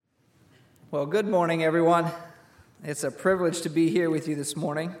Well, good morning, everyone. It's a privilege to be here with you this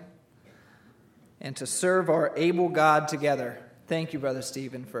morning and to serve our able God together. Thank you, Brother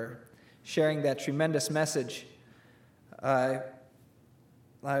Stephen, for sharing that tremendous message. I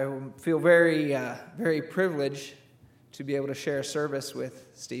feel very privileged to be able to share a service with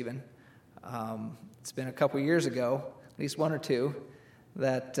Stephen. It's been a couple years ago, at least one or two,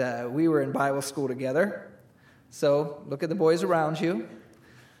 that we were in Bible school together. So look at the boys around you.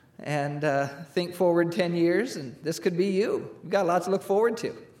 And think forward 10 years, and this could be you. We've got lots to look forward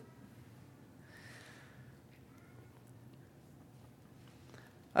to.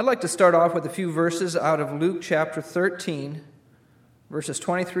 I'd like to start off with a few verses out of Luke chapter 13, verses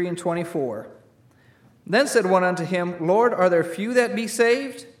 23 and 24. Then said one unto him, Lord, are there few that be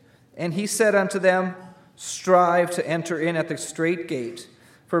saved? And he said unto them, Strive to enter in at the strait gate.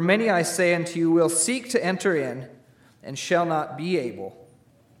 For many, I say unto you, will seek to enter in, and shall not be able.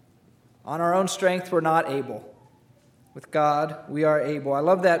 On our own strength, we're not able. With God, we are able. I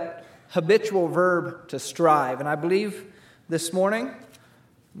love that habitual verb to strive. And I believe this morning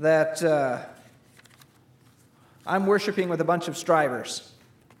that I'm worshiping with a bunch of strivers.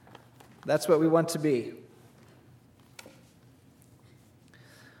 That's what we want to be.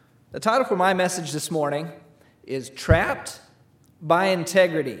 The title for my message this morning is Trapped by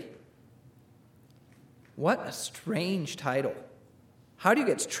Integrity. What a strange title. How do you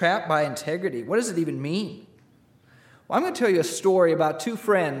get trapped by integrity? What does it even mean? Well, I'm going to tell you a story about two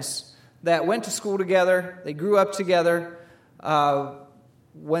friends that went to school together. They grew up together.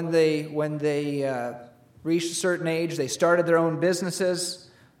 When they reached a certain age, they started their own businesses.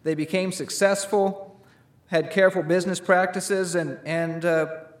 They became successful, had careful business practices, and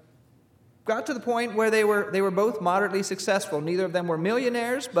got to the point where they were both moderately successful. Neither of them were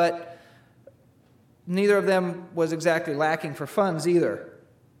millionaires, but neither of them was exactly lacking for funds either.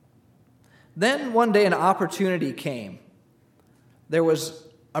 Then one day an opportunity came. There was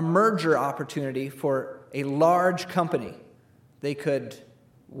a merger opportunity for a large company. They could,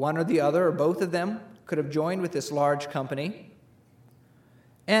 one or the other, or both of them, could have joined with this large company.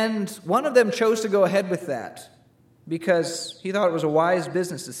 And one of them chose to go ahead with that because he thought it was a wise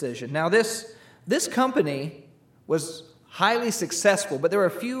business decision. Now this company was highly successful, but there were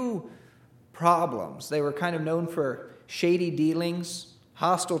a few problems. They were kind of known for shady dealings,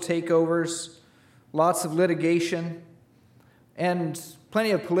 hostile takeovers, lots of litigation, and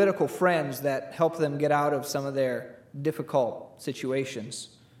plenty of political friends that helped them get out of some of their difficult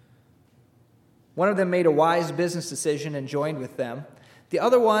situations. One of them made a wise business decision and joined with them. The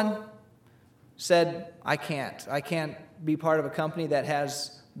other one said, I can't be part of a company that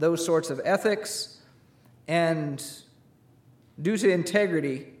has those sorts of ethics, and due to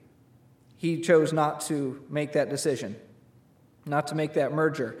integrity, he chose not to make that decision, not to make that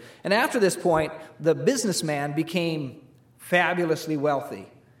merger. And after this point, the businessman became fabulously wealthy.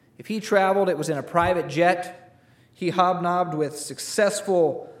 If he traveled, it was in a private jet. He hobnobbed with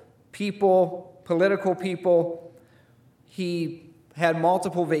successful people, political people. He had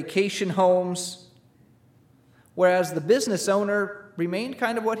multiple vacation homes, whereas the business owner remained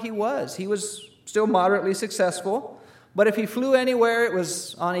kind of what he was. He was still moderately successful. But if he flew anywhere, it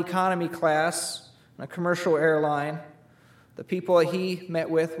was on economy class, on a commercial airline. The people he met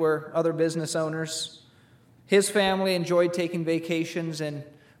with were other business owners. His family enjoyed taking vacations in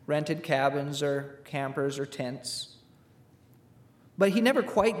rented cabins or campers or tents. But he never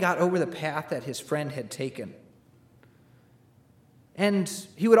quite got over the path that his friend had taken. And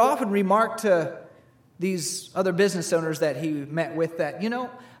he would often remark to these other business owners that he met with that,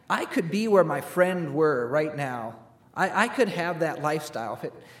 I could be where my friend were right now. I could have that lifestyle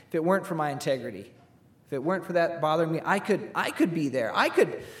if it weren't for my integrity. If it weren't for that bothering me, I could be there.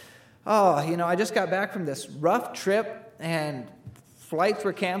 I just got back from this rough trip and flights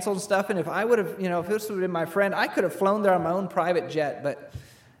were canceled and stuff. And if I would have, if this would have been my friend, I could have flown there on my own private jet. But,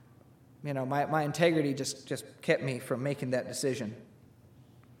 my integrity just kept me from making that decision.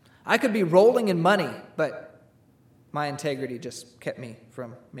 I could be rolling in money, but my integrity just kept me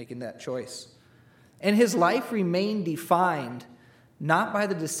from making that choice. And his life remained defined not by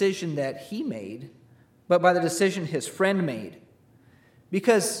the decision that he made, but by the decision his friend made.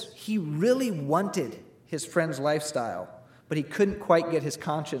 Because he really wanted his friend's lifestyle, but he couldn't quite get his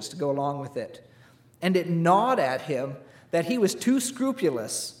conscience to go along with it. And it gnawed at him that he was too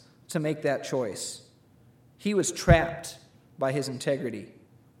scrupulous to make that choice. He was trapped by his integrity.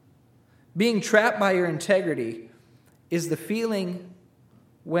 Being trapped by your integrity is the feeling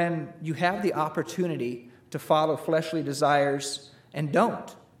when you have the opportunity to follow fleshly desires and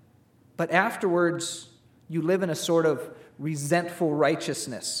don't. But afterwards, you live in a sort of resentful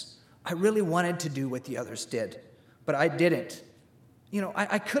righteousness I really wanted to do what the others did, but I didn't.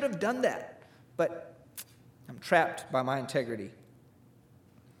 I could have done that, but I'm trapped by my integrity.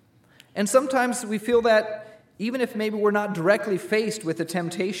 And sometimes we feel that even if maybe we're not directly faced with a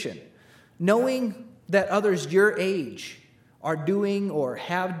temptation, knowing that others your age are doing or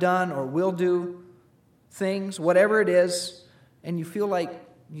have done or will do things, whatever it is, and you feel like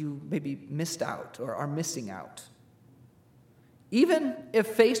you maybe missed out or are missing out. Even if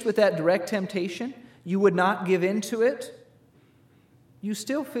faced with that direct temptation, you would not give in to it, you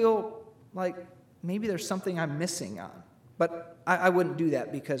still feel like maybe there's something I'm missing on. But I wouldn't do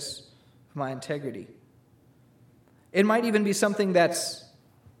that because of my integrity. It might even be something that's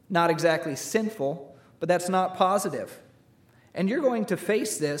not exactly sinful, but that's not positive. And you're going to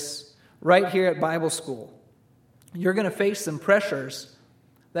face this right here at Bible school. You're going to face some pressures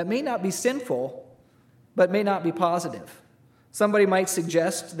that may not be sinful, but may not be positive. Somebody might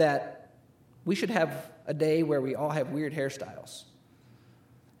suggest that we should have a day where we all have weird hairstyles.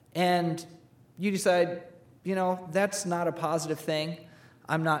 And you decide, that's not a positive thing.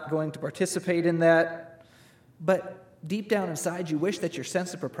 I'm not going to participate in that. But deep down inside, you wish that your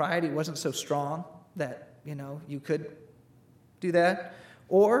sense of propriety wasn't so strong that, you could do that.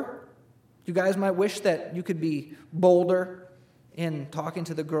 Or you guys might wish that you could be bolder in talking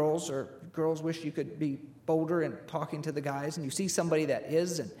to the girls, or girls wish you could be bolder in talking to the guys, and you see somebody that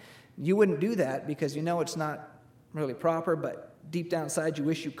is, and you wouldn't do that because it's not really proper, but deep down inside you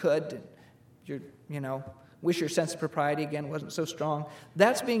wish you could, and wish your sense of propriety again wasn't so strong.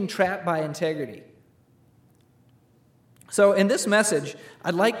 That's being trapped by integrity. So in this message,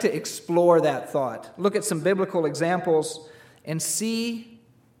 I'd like to explore that thought, look at some biblical examples, and see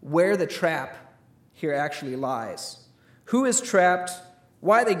where the trap here actually lies. Who is trapped,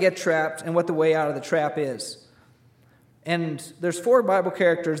 why they get trapped, and what the way out of the trap is. And there's 4 Bible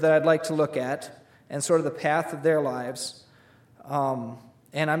characters that I'd like to look at, and sort of the path of their lives. And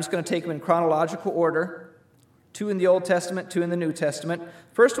I'm just going to take them in chronological order. 2 in the Old Testament, 2 in the New Testament.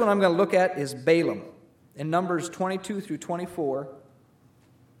 First one I'm going to look at is Balaam, in Numbers 22 through 24.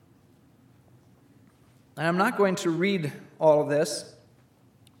 And I'm not going to read all of this,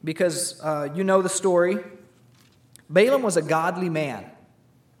 because you know the story. Balaam was a godly man.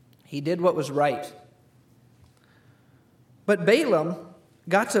 He did what was right. But Balaam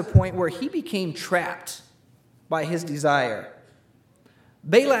got to a point where he became trapped by his desire.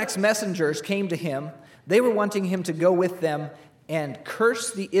 Balak's messengers came to him. They were wanting him to go with them and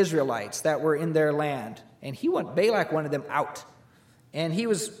curse the Israelites that were in their land. And Balak wanted them out. And he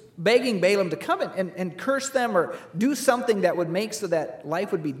was begging Balaam to come and curse them or do something that would make so that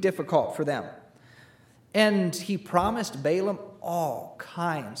life would be difficult for them. And he promised Balaam all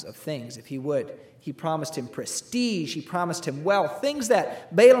kinds of things if he would. He promised him prestige. He promised him wealth, things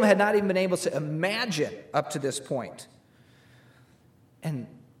that Balaam had not even been able to imagine up to this point. And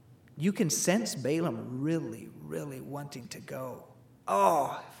you can sense Balaam really, really wanting to go.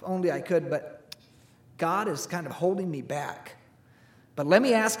 Oh, if only I could, but God is kind of holding me back. But let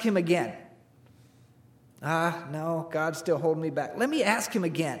me ask him again. No, God's still holding me back. Let me ask him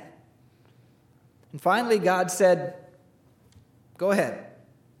again. And finally, God said, go ahead.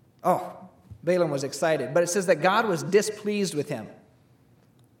 Oh, Balaam was excited. But it says that God was displeased with him.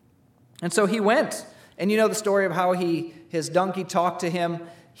 And so he went. And you know the story of how his donkey talked to him.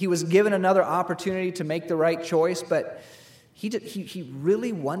 He was given another opportunity to make the right choice, but he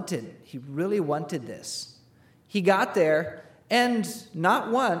really wanted this. He got there, and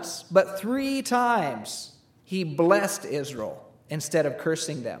not once, but 3 times, he blessed Israel instead of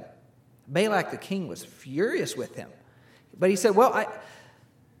cursing them. Balak the king was furious with him. But he said, well,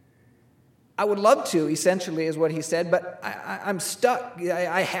 I would love to, essentially, is what he said, but I'm stuck.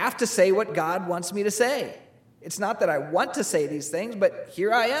 I have to say what God wants me to say. It's not that I want to say these things, but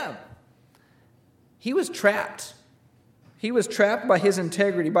here I am. He was trapped. He was trapped by his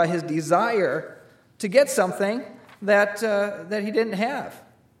integrity, by his desire to get something that he didn't have.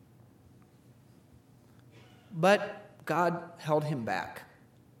 But God held him back.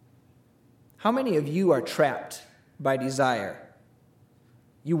 How many of you are trapped by desire?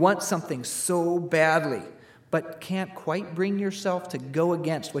 You want something so badly, but can't quite bring yourself to go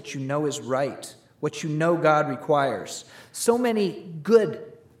against what you know is right, what you know God requires. So many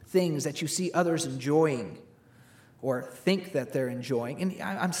good things that you see others enjoying or think that they're enjoying, and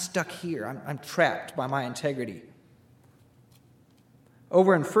I'm stuck here. I'm trapped by my integrity.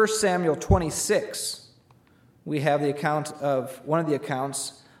 Over in 1 Samuel 26, we have one of the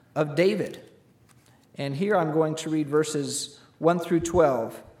accounts of David. And here I'm going to read verses 1 through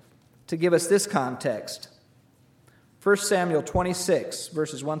 12 to give us this context. 1 Samuel 26,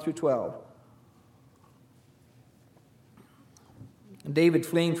 verses 1 through 12. David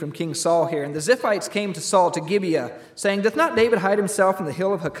fleeing from King Saul here. And the Ziphites came to Saul to Gibeah, saying, Doth not David hide himself in the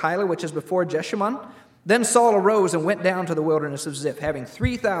hill of Hachilah, which is before Jeshimon? Then Saul arose and went down to the wilderness of Ziph, having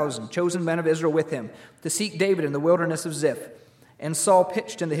 3,000 chosen men of Israel with him, to seek David in the wilderness of Ziph. And Saul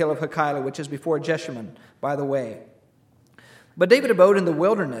pitched in the hill of Hachilah, which is before Jeshimon, by the way. But David abode in the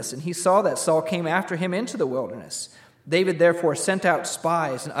wilderness, and he saw that Saul came after him into the wilderness. David therefore sent out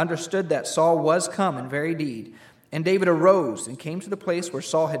spies, and understood that Saul was come in very deed. And David arose and came to the place where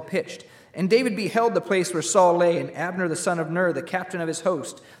Saul had pitched. And David beheld the place where Saul lay, and Abner the son of Ner, the captain of his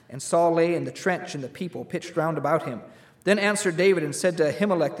host. And Saul lay in the trench, and the people pitched round about him. Then answered David and said to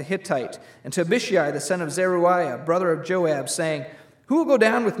Ahimelech the Hittite, and to Abishai the son of Zeruiah, brother of Joab, saying, Who will go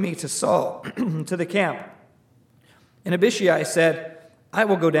down with me to Saul, to the camp? And Abishai said, I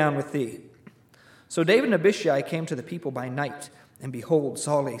will go down with thee. So David and Abishai came to the people by night, and behold,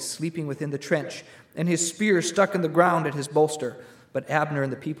 Saul lay sleeping within the trench, and his spear stuck in the ground at his bolster. But Abner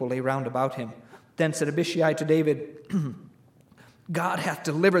and the people lay round about him. Then said Abishai to David, God hath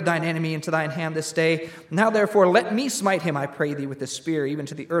delivered thine enemy into thine hand this day. Now therefore let me smite him, I pray thee, with the spear, even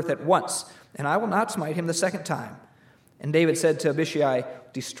to the earth at once, and I will not smite him the second time. And David said to Abishai,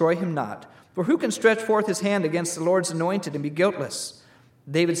 Destroy him not, for who can stretch forth his hand against the Lord's anointed and be guiltless?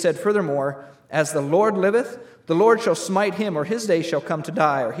 David said furthermore, As the Lord liveth, the Lord shall smite him, or his day shall come to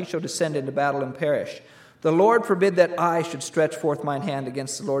die, or he shall descend into battle and perish. The Lord forbid that I should stretch forth mine hand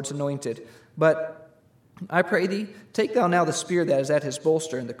against the Lord's anointed. But I pray thee, take thou now the spear that is at his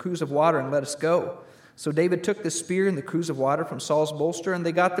bolster and the cruse of water, and let us go. So David took the spear and the cruse of water from Saul's bolster, and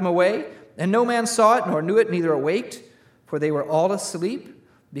they got them away. And no man saw it, nor knew it, neither awaked, for they were all asleep,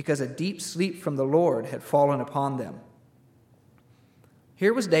 because a deep sleep from the Lord had fallen upon them.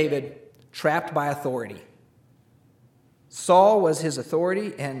 Here was David, trapped by authority. Saul was his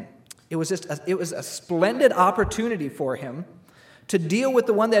authority, and it was a splendid opportunity for him to deal with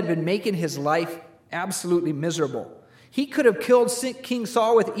the one that had been making his life absolutely miserable. He could have killed King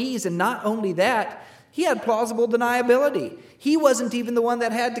Saul with ease, and not only that, he had plausible deniability. He wasn't even the one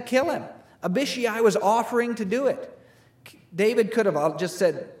that had to kill him. Abishai was offering to do it. David could have just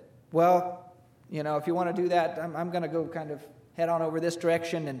said, well, if you want to do that, I'm going to go kind of head on over this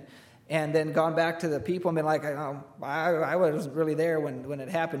direction, and then gone back to the people and been like, I wasn't really there when it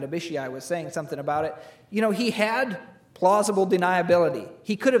happened. Abishai was saying something about it. He had plausible deniability.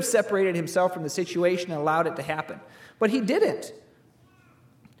 He could have separated himself from the situation and allowed it to happen. But he didn't.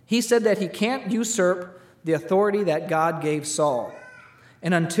 He said that he can't usurp the authority that God gave Saul.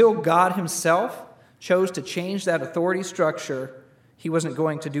 And until God himself chose to change that authority structure, he wasn't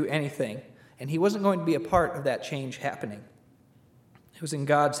going to do anything. And he wasn't going to be a part of that change happening. It was in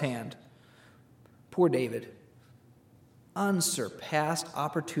God's hand. Poor David. Unsurpassed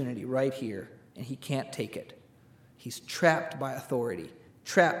opportunity right here, and he can't take it. He's trapped by authority,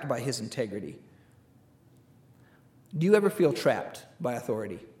 trapped by his integrity. Do you ever feel trapped by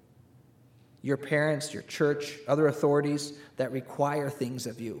authority? Your parents, your church, other authorities that require things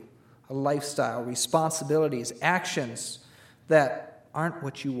of you, a lifestyle, responsibilities, actions that aren't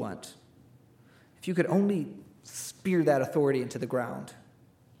what you want. If you could only spear that authority into the ground,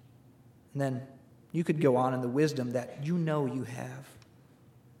 and then you could go on in the wisdom that you know you have.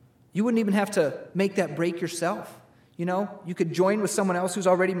 You wouldn't even have to make that break yourself. You could join with someone else who's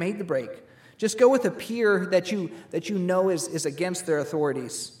already made the break. Just go with a peer that you know is against their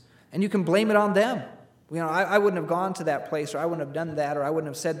authorities, and you can blame it on them. I wouldn't have gone to that place, or I wouldn't have done that, or I wouldn't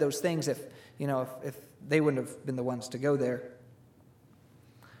have said those things if they wouldn't have been the ones to go there.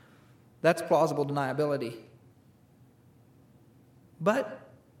 That's plausible deniability. But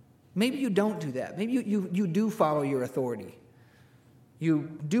maybe you don't do that. Maybe you do follow your authority.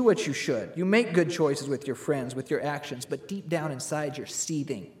 You do what you should. You make good choices with your friends, with your actions, but deep down inside you're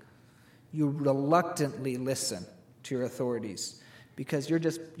seething. You reluctantly listen to your authorities because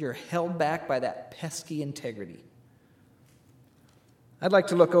you're held back by that pesky integrity. I'd like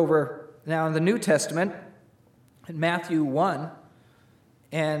to look over now in the New Testament in Matthew 1,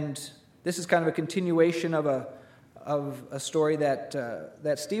 and this is kind of a continuation of a story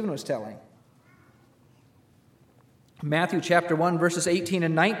that Stephen was telling. Matthew chapter 1, verses 18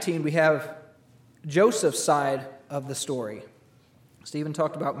 and 19, we have Joseph's side of the story. Stephen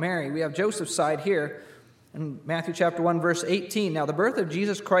talked about Mary. We have Joseph's side here in Matthew chapter 1, verse 18. Now the birth of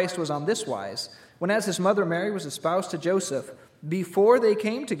Jesus Christ was on this wise. When as his mother Mary was espoused to Joseph, before they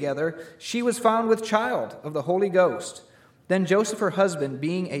came together, she was found with child of the Holy Ghost. Then Joseph, her husband,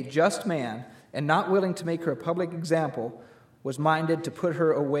 being a just man, and not willing to make her a public example, was minded to put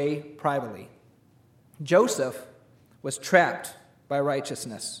her away privately. Joseph was trapped by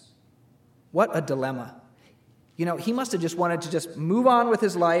righteousness. What a dilemma. He must have just wanted to just move on with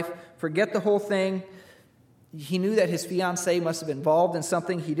his life, forget the whole thing. He knew that his fiancée must have been involved in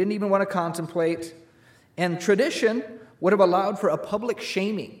something he didn't even want to contemplate. And tradition would have allowed for a public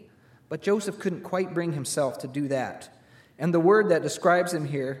shaming. But Joseph couldn't quite bring himself to do that. And the word that describes him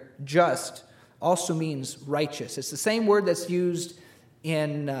here, just, also means righteous. It's the same word that's used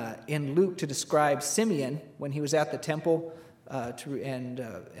in Luke to describe Simeon when he was at the temple and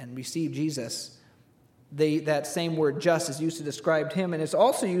received Jesus. That same word, just, is used to describe him. And it's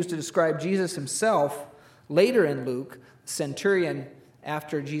also used to describe Jesus himself later in Luke. The centurion,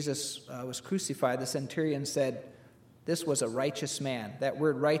 after Jesus was crucified, the centurion said, "This was a righteous man." That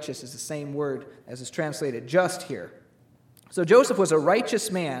word righteous is the same word as is translated just here. So Joseph was a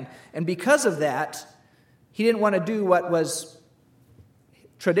righteous man, and because of that, he didn't want to do what was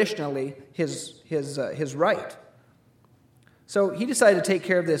traditionally his right. So he decided to take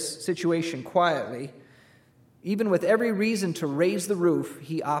care of this situation quietly. Even with every reason to raise the roof,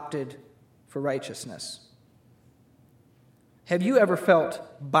 he opted for righteousness. Have you ever felt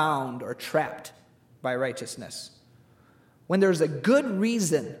bound or trapped by righteousness? When there's a good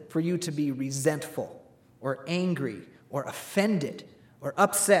reason for you to be resentful or angry or offended or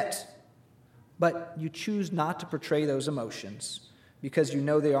upset, but you choose not to portray those emotions because you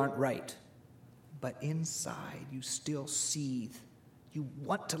know they aren't right. But inside, you still seethe. You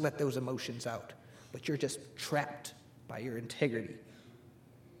want to let those emotions out, but you're just trapped by your integrity.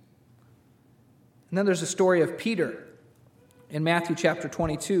 And then there's the story of Peter in Matthew chapter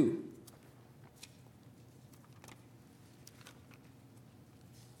 22.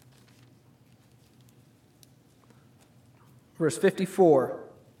 Verse 54.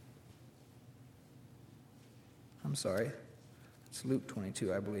 I'm sorry. It's Luke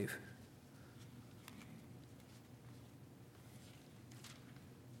 22, I believe.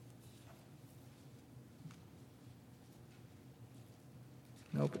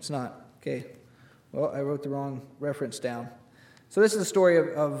 Nope, it's not. Okay. Well, I wrote the wrong reference down. So this is the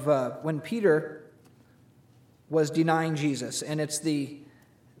story of when Peter was denying Jesus. And it's these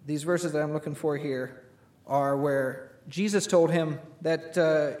verses that I'm looking for here are where Jesus told him that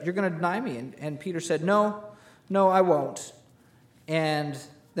you're going to deny me. And Peter said, no, I won't. And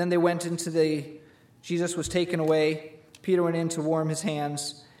then they went Jesus was taken away. Peter went in to warm his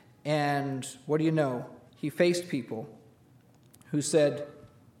hands. And what do you know? He faced people who said,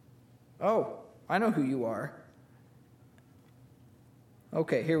 "Oh, I know who you are."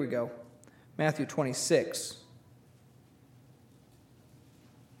 Okay, here we go. Matthew 26,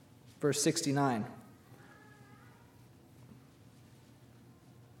 verse 69.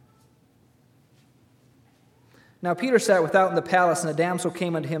 Now Peter sat without in the palace, and a damsel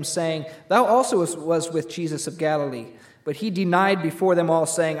came unto him, saying, "Thou also was with Jesus of Galilee." But he denied before them all,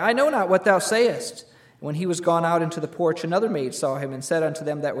 saying, "I know not what thou sayest." And when he was gone out into the porch, another maid saw him, and said unto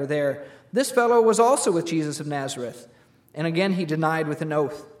them that were there, "This fellow was also with Jesus of Nazareth." And again he denied with an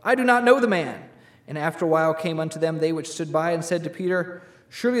oath, "I do not know the man." And after a while came unto them they which stood by, and said to Peter,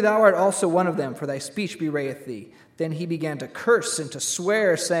 "Surely thou art also one of them, for thy speech bewrayeth thee." Then he began to curse and to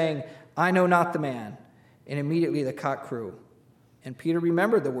swear, saying, "I know not the man." And immediately the cock crew. And Peter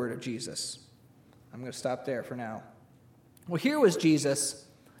remembered the word of Jesus. I'm going to stop there for now. Well, here was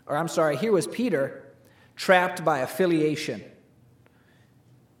Peter trapped by affiliation.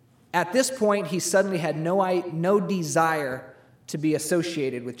 At this point, he suddenly had no desire to be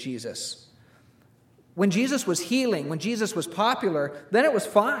associated with Jesus. When Jesus was healing, when Jesus was popular, then it was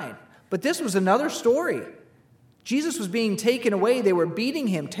fine. But this was another story. Jesus was being taken away. They were beating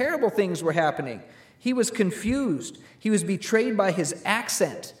him. Terrible things were happening. He was confused. He was betrayed by his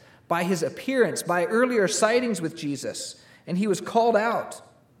accent, by his appearance, by earlier sightings with Jesus. And he was called out.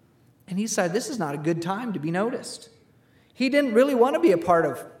 And he decided this is not a good time to be noticed. He didn't really want to be a part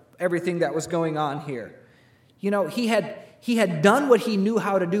of everything that was going on here. He had done what he knew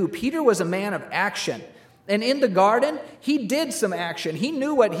how to do. Peter was a man of action. And in the garden, he did some action. He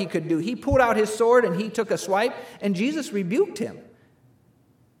knew what he could do. He pulled out his sword and he took a swipe, and Jesus rebuked him.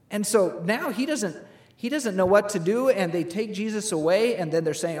 And so now he doesn't know what to do, and they take Jesus away, and then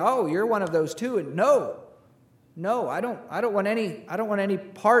they're saying, "Oh, you're one of those too." And no, I don't want any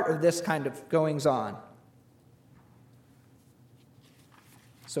part of this kind of goings on.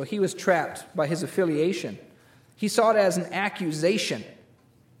 So he was trapped by his affiliation. He saw it as an accusation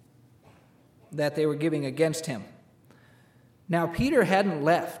that they were giving against him. Now, Peter hadn't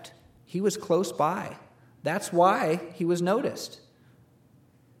left. He was close by. That's why he was noticed.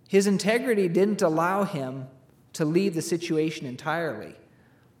 His integrity didn't allow him to leave the situation entirely,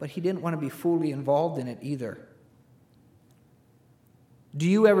 but he didn't want to be fully involved in it either. Do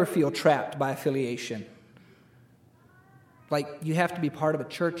you ever feel trapped by affiliation? Like you have to be part of a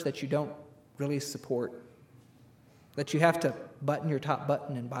church that you don't really support? That you have to button your top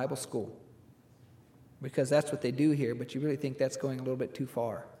button in Bible school? Because that's what they do here, but you really think that's going a little bit too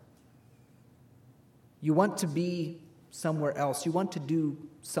far. You want to be somewhere else. You want to do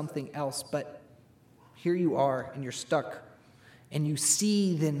something else, but here you are and you're stuck and you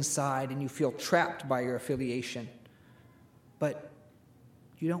seethe inside and you feel trapped by your affiliation. But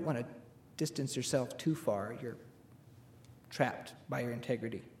you don't want to distance yourself too far. You're trapped by your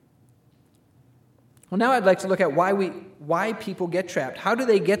integrity. Well, now I'd like to look at why people get trapped. How do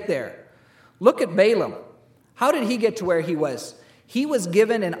they get there? Look at Balaam. How did he get to where he was? He was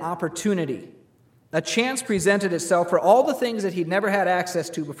given an opportunity. A chance presented itself for all the things that he'd never had access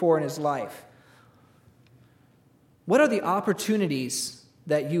to before in his life. What are the opportunities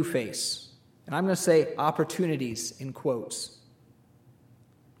that you face? And I'm going to say opportunities in quotes.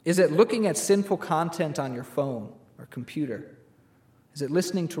 Is it looking at sinful content on your phone or computer? Is it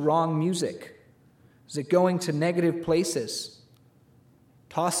listening to wrong music? Is it going to negative places?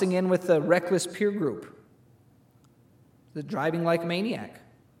 Tossing in with a reckless peer group? Is it driving like a maniac?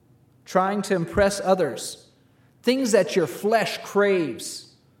 Trying to impress others? Things that your flesh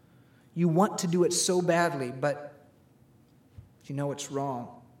craves. You want to do it so badly, but you know it's wrong.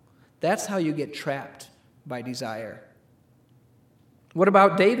 That's how you get trapped by desire. What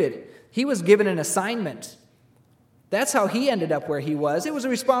about David? He was given an assignment. That's how he ended up where he was. It was a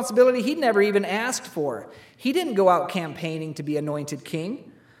responsibility he'd never even asked for. He didn't go out campaigning to be anointed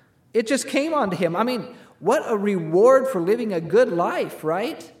king. It just came onto him. I mean, what a reward for living a good life,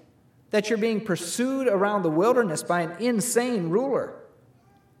 right? That you're being pursued around the wilderness by an insane ruler.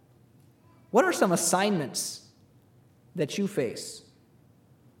 What are some assignments that you face?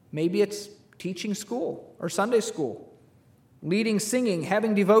 Maybe it's teaching school or Sunday school, leading singing,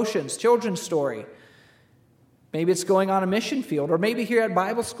 having devotions, children's story. Maybe it's going on a mission field, or maybe here at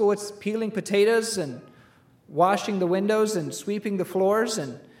Bible school it's peeling potatoes and washing the windows and sweeping the floors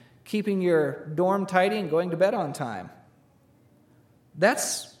and keeping your dorm tidy and going to bed on time.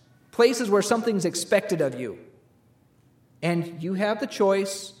 That's places where something's expected of you. And you have the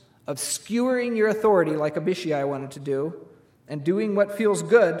choice of skewering your authority like Abishai wanted to do and doing what feels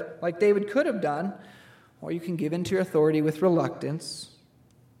good like David could have done, or you can give in to your authority with reluctance.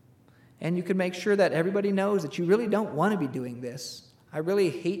 And you can make sure that everybody knows that you really don't want to be doing this. I really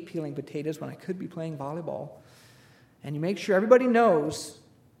hate peeling potatoes when I could be playing volleyball. And you make sure everybody knows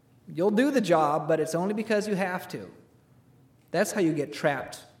you'll do the job, but it's only because you have to. That's how you get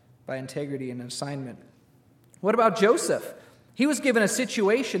trapped by integrity and assignment. What about Joseph? He was given a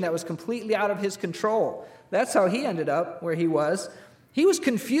situation that was completely out of his control. That's how he ended up where he was. He was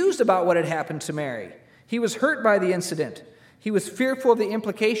confused about what had happened to Mary. He was hurt by the incident. He was fearful of the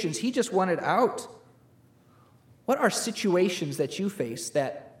implications. He just wanted out. What are situations that you face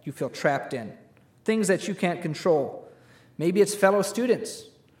that you feel trapped in? Things that you can't control. Maybe it's fellow students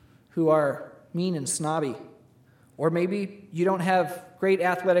who are mean and snobby. Or maybe you don't have great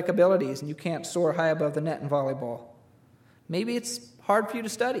athletic abilities and you can't soar high above the net in volleyball. Maybe it's hard for you to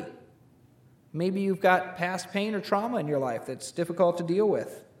study. Maybe you've got past pain or trauma in your life that's difficult to deal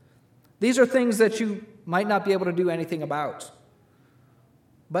with. These are things that you might not be able to do anything about.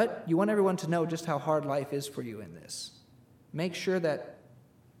 But you want everyone to know just how hard life is for you in this. Make sure that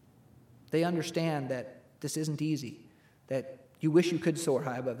they understand that this isn't easy, that you wish you could soar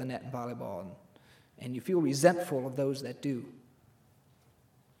high above the net in volleyball, and you feel resentful of those that do.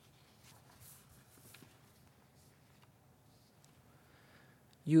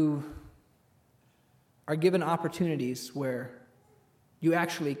 You are given opportunities where you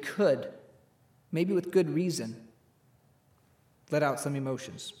actually could, maybe with good reason, let out some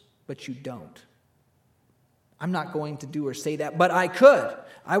emotions, but you don't. I'm not going to do or say that, but I could.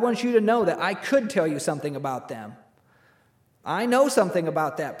 I want you to know that I could tell you something about them. I know something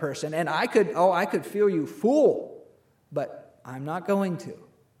about that person, and I could feel you fool, but I'm not going to.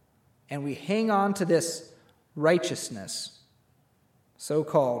 And we hang on to this righteousness,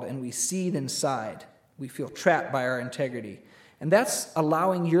 so-called, and we seethe inside. We feel trapped by our integrity. And that's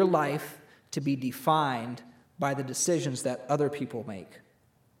allowing your life to be defined by the decisions that other people make.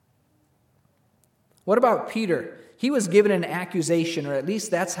 What about Peter? He was given an accusation, or at least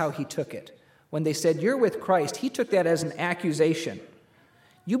that's how he took it. When they said, "You're with Christ," he took that as an accusation.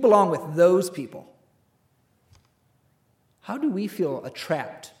 You belong with those people. How do we feel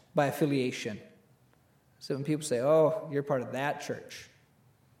trapped by affiliation? So when people say, "Oh, you're part of that church.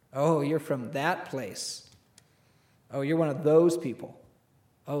 Oh, you're from that place. Oh, you're one of those people.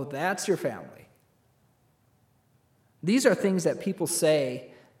 Oh, that's your family." These are things that people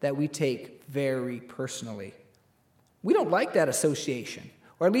say that we take very personally. We don't like that association,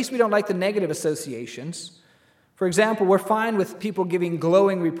 or at least we don't like the negative associations. For example, we're fine with people giving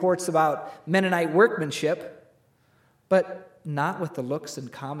glowing reports about Mennonite workmanship, but not with the looks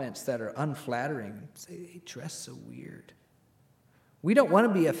and comments that are unflattering. Say they dress so weird. We don't want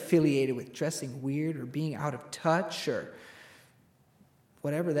to be affiliated with dressing weird or being out of touch or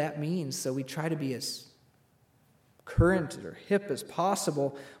whatever that means, so we try to be as current or hip as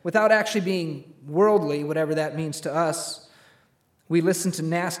possible without actually being worldly, whatever that means to us. We listen to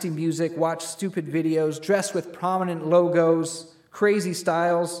nasty music, watch stupid videos, dress with prominent logos, crazy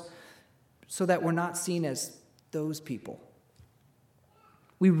styles, so that we're not seen as those people.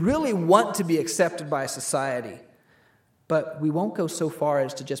 We really want to be accepted by society, but we won't go so far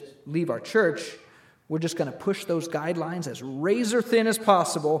as to just leave our church. We're just going to push those guidelines as razor thin as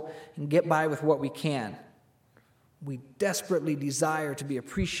possible and get by with what we can. We desperately desire to be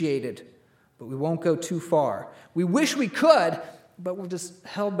appreciated, but we won't go too far. We wish we could, but we're just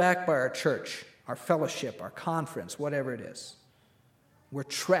held back by our church, our fellowship, our conference, whatever it is. We're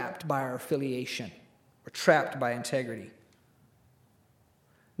trapped by our affiliation. We're trapped by integrity.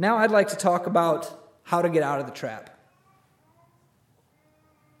 Now I'd like to talk about how to get out of the trap.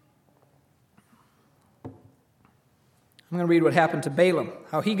 I'm going to read what happened to Balaam,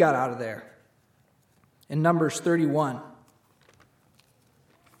 how he got out of there. In Numbers 31.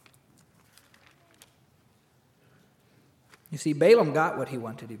 You see, Balaam got what he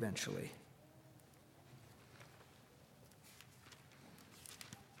wanted eventually.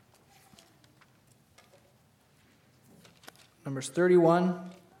 Numbers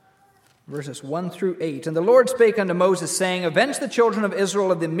 31, verses 1 through 8. And the Lord spake unto Moses, saying, Avenge the children of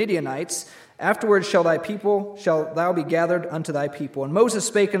Israel of the Midianites. Afterwards shall thou be gathered unto thy people. And Moses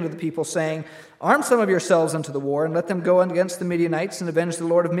spake unto the people, saying, Arm some of yourselves unto the war, and let them go against the Midianites, and avenge the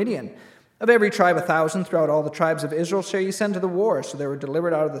Lord of Midian. Of every tribe 1,000 throughout all the tribes of Israel shall ye send to the war. So there were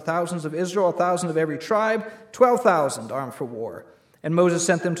delivered out of the thousands of Israel 1,000 of every tribe, 12,000 armed for war. And Moses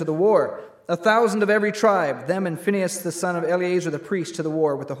sent them to the war, 1,000 of every tribe, them and Phinehas the son of Eleazar the priest to the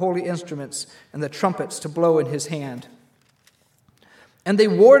war, with the holy instruments and the trumpets to blow in his hand. And they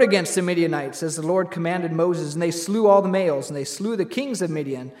warred against the Midianites, as the Lord commanded Moses, and they slew all the males, and they slew the kings of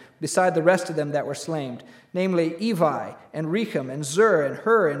Midian, beside the rest of them that were slain, namely Evi, and Rechem, and Zur, and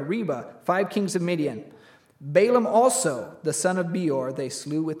Hur, and Reba, 5 kings of Midian. Balaam also, the son of Beor, they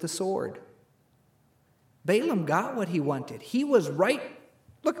slew with the sword. Balaam got what he wanted. He was right.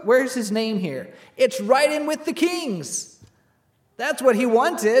 Look, where's his name here? It's right in with the kings. That's what he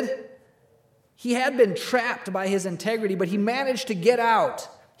wanted. He had been trapped by his integrity, but he managed to get out.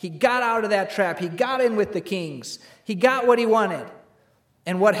 He got out of that trap. He got in with the kings. He got what he wanted.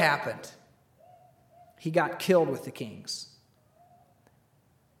 And what happened? He got killed with the kings.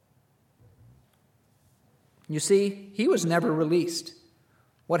 You see, he was never released.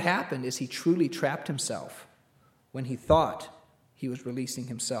 What happened is he truly trapped himself when he thought he was releasing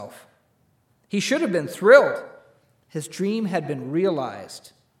himself. He should have been thrilled. His dream had been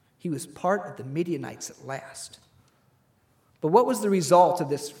realized. He was part of the Midianites at last. But what was the result of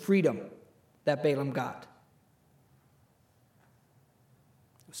this freedom that Balaam got?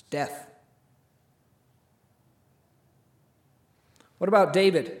 It was death. What about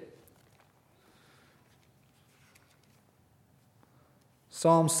David?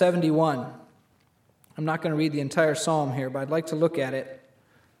 Psalm 71. I'm not going to read the entire psalm here, but I'd like to look at it.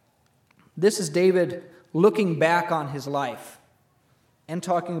 This is David looking back on his life and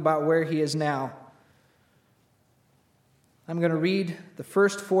talking about where he is now. I'm going to read the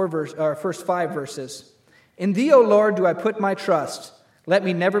first 5 verses. In thee, O Lord, do I put my trust. Let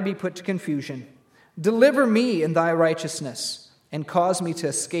me never be put to confusion. Deliver me in thy righteousness, and cause me to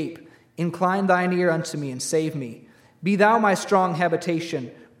escape. Incline thine ear unto me, and save me. Be thou my strong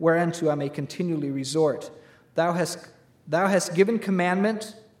habitation, whereunto I may continually resort. Thou hast given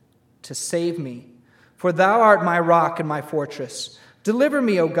commandment to save me. For thou art my rock and my fortress. Deliver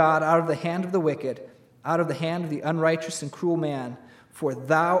me, O God, out of the hand of the wicked, out of the hand of the unrighteous and cruel man. For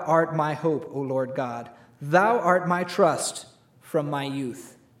thou art my hope, O Lord God. Thou art my trust from my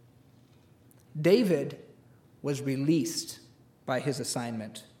youth. David was released by his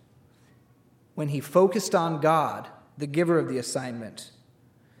assignment when he focused on God, the giver of the assignment.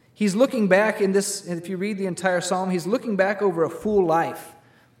 He's looking back in this, if you read the entire psalm, he's looking back over a full life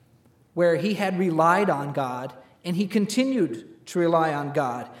where he had relied on God and he continued to rely on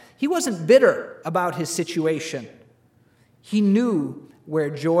God. He wasn't bitter about his situation. He knew where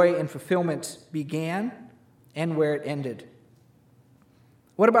joy and fulfillment began and where it ended.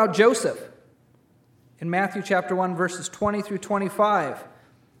 What about Joseph? In Matthew chapter 1, verses 20 through 25,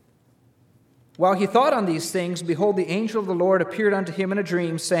 while he thought on these things, behold, the angel of the Lord appeared unto him in a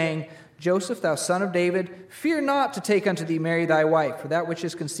dream, saying, Joseph, thou son of David, fear not to take unto thee Mary thy wife, for that which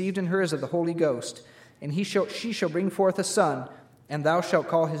is conceived in her is of the Holy Ghost. And she shall bring forth a son, and thou shalt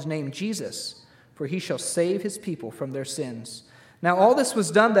call his name Jesus, for he shall save his people from their sins. Now all this was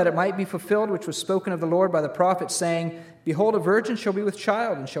done that it might be fulfilled, which was spoken of the Lord by the prophet, saying, Behold, a virgin shall be with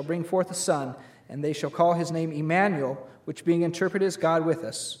child, and shall bring forth a son, and they shall call his name Emmanuel, which being interpreted is God with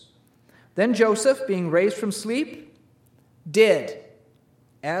us. Then Joseph, being raised from sleep, did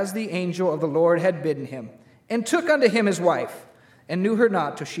as the angel of the Lord had bidden him, and took unto him his wife, and knew her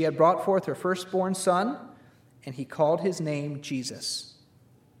not till she had brought forth her firstborn son, and he called his name Jesus.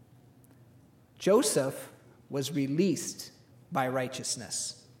 Joseph was released by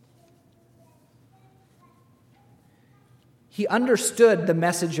righteousness. He understood the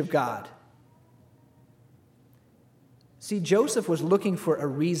message of God. See, Joseph was looking for a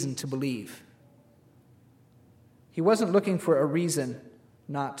reason to believe. He wasn't looking for a reason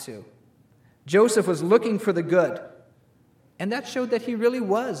not to. Joseph was looking for the good, and that showed that he really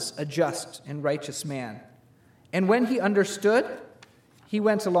was a just and righteous man. And when he understood, he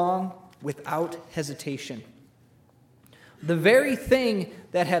went along without hesitation. The very thing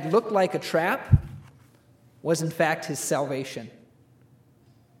that had looked like a trap was in fact his salvation.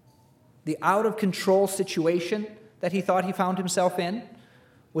 The out-of-control situation that he thought he found himself in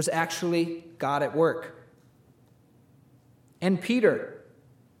was actually God at work. And Peter,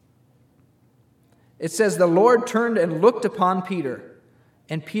 it says, the Lord turned and looked upon Peter,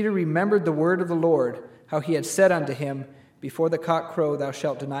 and Peter remembered the word of the Lord, how he had said unto him, Before the cock crow thou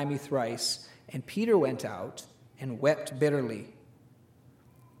shalt deny me thrice. And Peter went out and wept bitterly.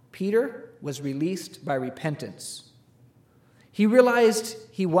 Peter was released by repentance. He realized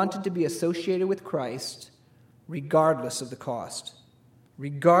he wanted to be associated with Christ regardless of the cost,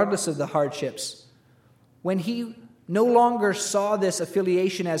 regardless of the hardships. When he no longer saw this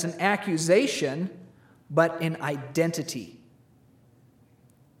affiliation as an accusation, but an identity.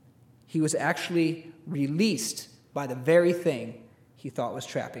 He was actually released by the very thing he thought was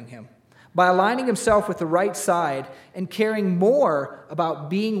trapping him. By aligning himself with the right side and caring more about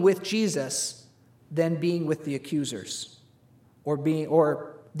being with Jesus than being with the accusers or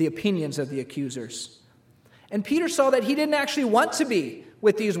the opinions of the accusers. And Peter saw that he didn't actually want to be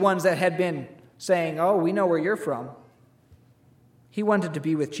with these ones that had been saying, oh, we know where you're from. He wanted to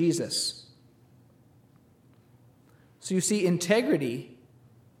be with Jesus. So you see, integrity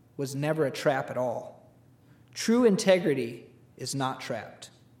was never a trap at all. True integrity is not trapped.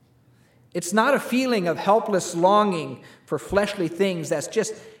 It's not a feeling of helpless longing for fleshly things that's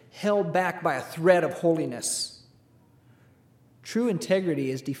just held back by a thread of holiness. True integrity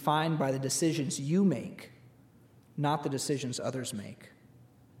is defined by the decisions you make, not the decisions others make.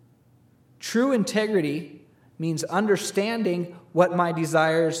 True integrity means understanding what my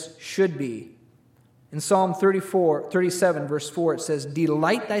desires should be. In Psalm 37, verse 4, it says,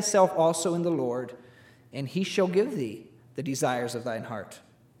 Delight thyself also in the Lord, and he shall give thee the desires of thine heart.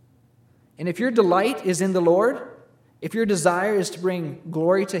 And if your delight is in the Lord, if your desire is to bring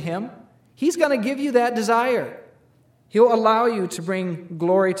glory to him, he's going to give you that desire. He'll allow you to bring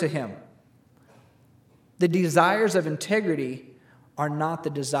glory to him. The desires of integrity are not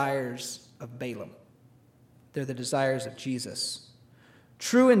the desires of Balaam. They're the desires of Jesus.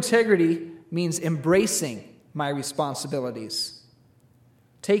 True integrity means embracing my responsibilities,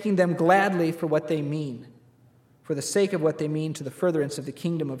 taking them gladly for what they mean, for the sake of what they mean to the furtherance of the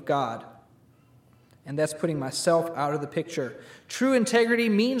kingdom of God. And that's putting myself out of the picture. True integrity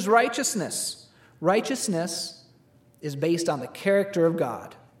means righteousness. Righteousness is based on the character of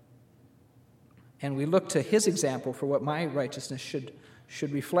God. And we look to his example for what my righteousness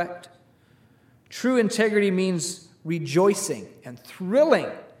should reflect. True integrity means rejoicing and thrilling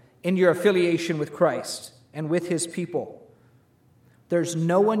in your affiliation with Christ and with his people. There's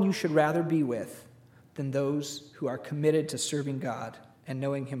no one you should rather be with than those who are committed to serving God and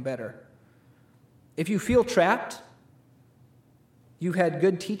knowing him better. If you feel trapped, you had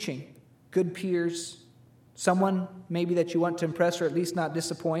good teaching, good peers, someone maybe that you want to impress or at least not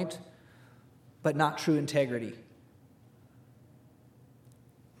disappoint, but not true integrity.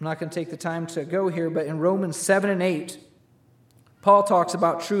 I'm not going to take the time to go here, but in Romans 7 and 8, Paul talks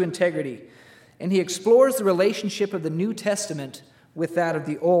about true integrity, and he explores the relationship of the New Testament with that of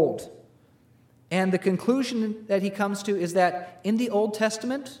the Old. And the conclusion that he comes to is that in the Old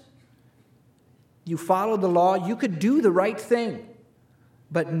Testament, you followed the law, you could do the right thing.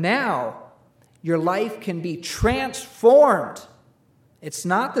 But now, your life can be transformed. It's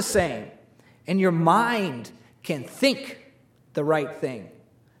not the same. and your mind can think the right thing.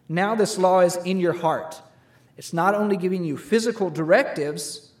 Now this law is in your heart. It's not only giving you physical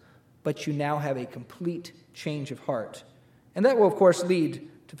directives, but you now have a complete change of heart. And that will, of course, lead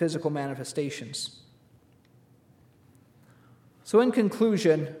to physical manifestations. So in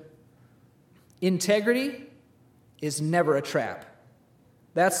conclusion, integrity is never a trap.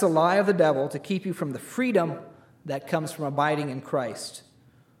 That's the lie of the devil to keep you from the freedom that comes from abiding in Christ.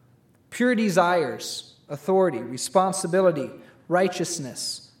 Pure desires, authority, responsibility,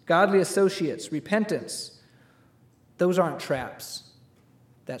 righteousness, godly associates, repentance, those aren't traps.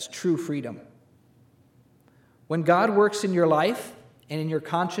 That's true freedom. When God works in your life and in your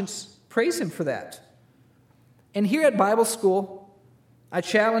conscience, praise Him for that. And here at Bible School, I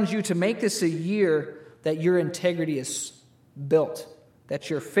challenge you to make this a year that your integrity is built, that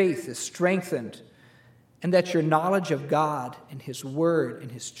your faith is strengthened, and that your knowledge of God and His Word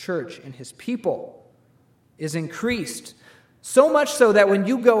and His church and His people is increased. So much so that when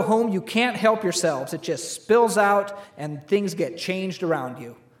you go home, you can't help yourselves. It just spills out and things get changed around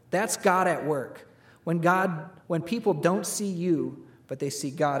you. That's God at work. When people don't see you, but they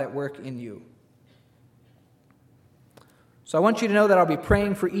see God at work in you. So I want you to know that I'll be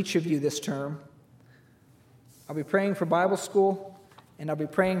praying for each of you this term. I'll be praying for Bible school, and I'll be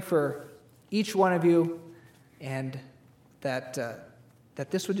praying for each one of you, and that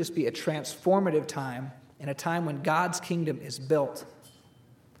this would just be a transformative time, and a time when God's kingdom is built.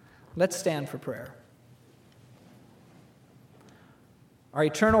 Let's stand for prayer. Our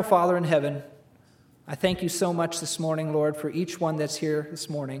eternal Father in heaven, I thank you so much this morning, Lord, for each one that's here this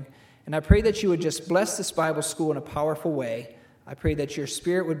morning. And I pray that you would just bless this Bible school in a powerful way. I pray that your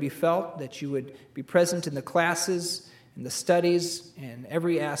Spirit would be felt, that you would be present in the classes, in the studies, in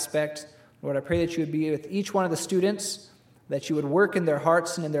every aspect. Lord, I pray that you would be with each one of the students, that you would work in their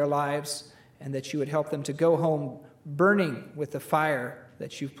hearts and in their lives, and that you would help them to go home burning with the fire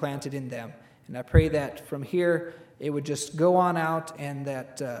that you've planted in them. And I pray that from here it would just go on out, and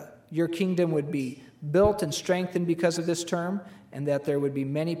that your kingdom would be built and strengthened because of this term, and that there would be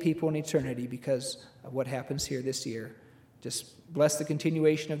many people in eternity because of what happens here this year. Just bless the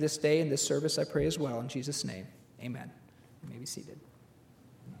continuation of this day and this service, I pray as well. In Jesus' name, amen. You may be seated.